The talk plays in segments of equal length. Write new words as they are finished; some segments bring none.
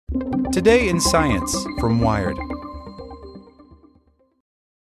Today in Science from Wired.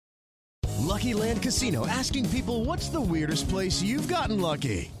 Lucky Land Casino, asking people, what's the weirdest place you've gotten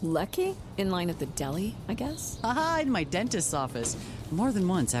lucky? Lucky? In line at the deli, I guess? Aha, in my dentist's office. More than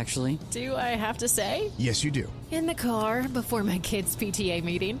once, actually. Do I have to say? Yes, you do. In the car before my kids' PTA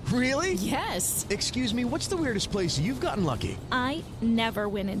meeting. Really? Yes. Excuse me, what's the weirdest place you've gotten lucky? I never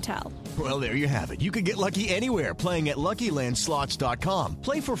win and tell. Well, there you have it. You can get lucky anywhere, playing at LuckyLandSlots.com.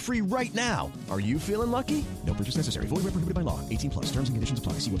 Play for free right now. Are you feeling lucky? No purchase necessary. Void where prohibited by law. 18+. Terms and conditions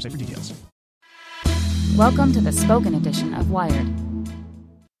apply. See website for details. Welcome to the spoken edition of Wired.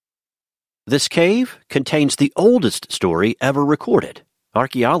 This cave contains the oldest story ever recorded.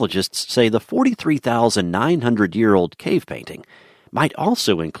 Archaeologists say the 43,900-year-old cave painting might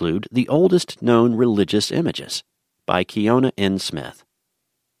also include the oldest known religious images, by Kiona N. Smith.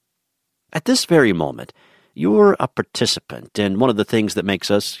 At this very moment, you're a participant in one of the things that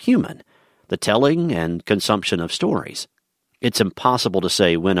makes us human, the telling and consumption of stories. It's impossible to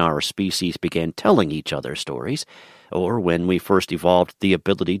say when our species began telling each other stories, or when we first evolved the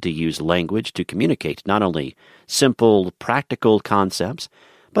ability to use language to communicate not only simple, practical concepts,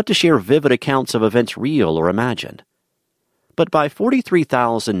 but to share vivid accounts of events real or imagined. But by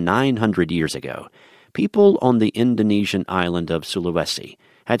 43,900 years ago, people on the Indonesian island of Sulawesi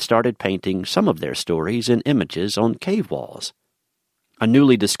had started painting some of their stories in images on cave walls. A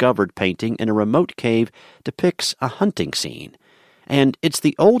newly discovered painting in a remote cave depicts a hunting scene, and it's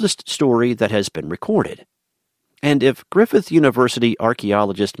the oldest story that has been recorded. And if Griffith University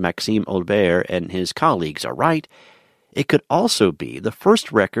archaeologist Maxime Aubert and his colleagues are right, it could also be the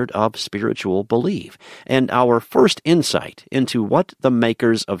first record of spiritual belief, and our first insight into what the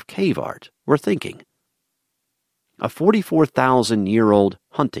makers of cave art were thinking. A 44,000-year-old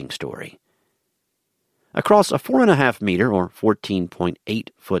hunting story. Across a 4.5-meter or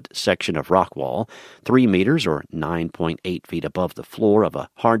 14.8-foot section of rock wall, 3 meters or 9.8 feet above the floor of a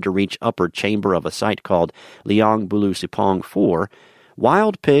hard-to-reach upper chamber of a site called Liang Bulu Sipong 4,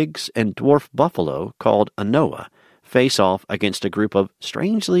 wild pigs and dwarf buffalo called Anoa face off against a group of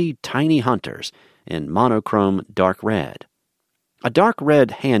strangely tiny hunters in monochrome dark red. A dark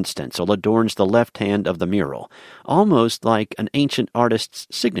red hand stencil adorns the left hand of the mural, almost like an ancient artist's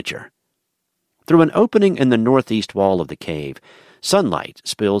signature. Through an opening in the northeast wall of the cave, sunlight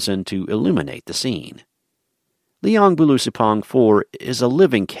spills in to illuminate the scene. Liang Bulu Sipong 4 is a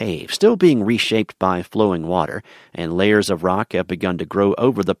living cave, still being reshaped by flowing water, and layers of rock have begun to grow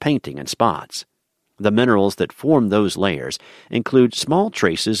over the painting in spots. The minerals that form those layers include small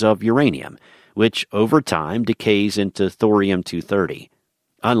traces of uranium, which over time decays into thorium-230.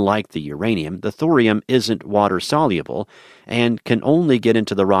 Unlike the uranium, the thorium isn't water-soluble and can only get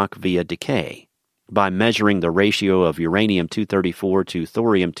into the rock via decay. By measuring the ratio of uranium-234 to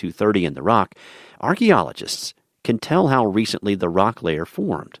thorium-230 in the rock, archaeologists can tell how recently the rock layer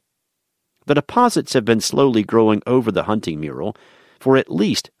formed. The deposits have been slowly growing over the hunting mural for at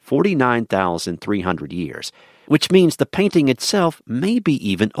least 49,300 years, which means the painting itself may be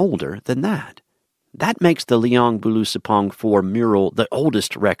even older than that. That makes the Liang Bulu Sipong 4 mural the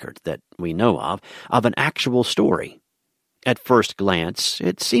oldest record that we know of an actual story. At first glance,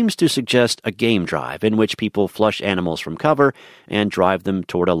 it seems to suggest a game drive in which people flush animals from cover and drive them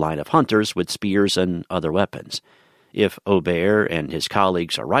toward a line of hunters with spears and other weapons. If Aubert and his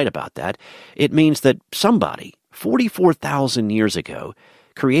colleagues are right about that, it means that somebody, 44,000 years ago,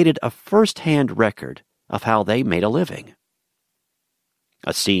 created a first-hand record of how they made a living.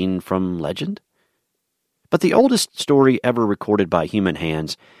 A scene from legend? But the oldest story ever recorded by human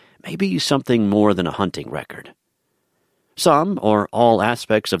hands may be something more than a hunting record. Some or all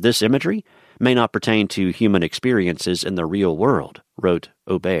aspects of this imagery may not pertain to human experiences in the real world, wrote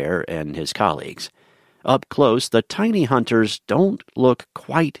Aubert and his colleagues. Up close, the tiny hunters don't look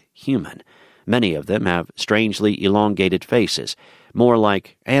quite human. Many of them have strangely elongated faces, more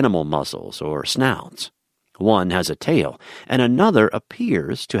like animal muzzles or snouts. One has a tail, and another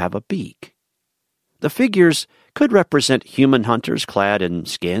appears to have a beak. The figures could represent human hunters clad in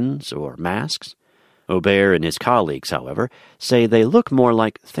skins or masks. Aubert and his colleagues, however, say they look more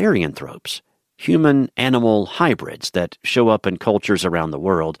like therianthropes, human-animal hybrids that show up in cultures around the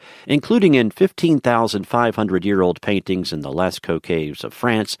world, including in 15,500-year-old paintings in the Lascaux caves of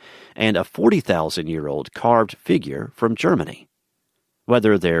France and a 40,000-year-old carved figure from Germany.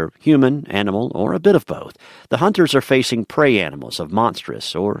 Whether they're human, animal, or a bit of both, the hunters are facing prey animals of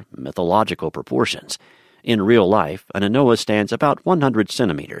monstrous or mythological proportions. In real life, an Anoa stands about 100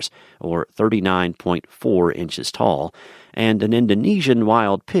 centimeters, or 39.4 inches tall, and an Indonesian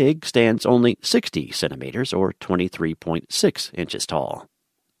wild pig stands only 60 centimeters, or 23.6 inches tall.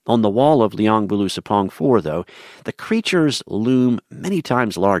 On the wall of Liang Bulusapong 4, though, the creatures loom many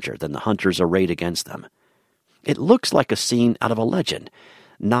times larger than the hunters arrayed against them. It looks like a scene out of a legend,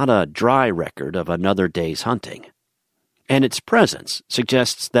 not a dry record of another day's hunting. And its presence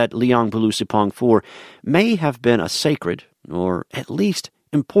suggests that Liang Bulusapong 4 may have been a sacred, or at least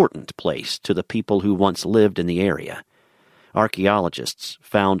important place to the people who once lived in the area. Archaeologists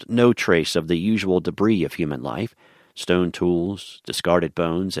found no trace of the usual debris of human life, stone tools, discarded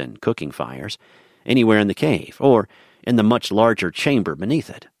bones, and cooking fires, anywhere in the cave, or in the much larger chamber beneath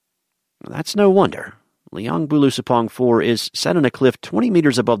it. That's no wonder. Liang Bulusapong 4 is set on a cliff 20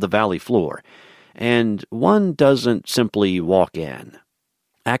 meters above the valley floor, and one doesn't simply walk in.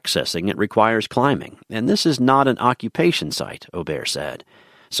 Accessing it requires climbing, and this is not an occupation site, Aubert said.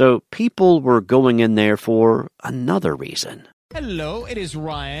 So people were going in there for another reason. Hello, it is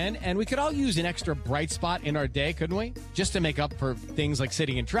Ryan, and we could all use an extra bright spot in our day, couldn't we? Just to make up for things like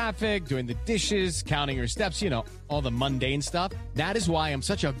sitting in traffic, doing the dishes, counting your steps, all the mundane stuff. That is why I'm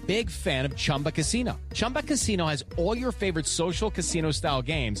such a big fan of Chumba Casino. Chumba Casino has all your favorite social casino-style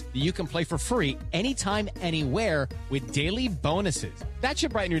games that you can play for free anytime, anywhere with daily bonuses. That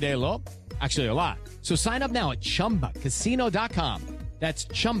should brighten your day a little. Actually, a lot. So sign up now at ChumbaCasino.com. That's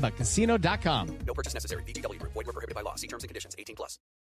ChumbaCasino.com. No purchase necessary. VGW Group. Void where prohibited by law. See terms and conditions. 18+.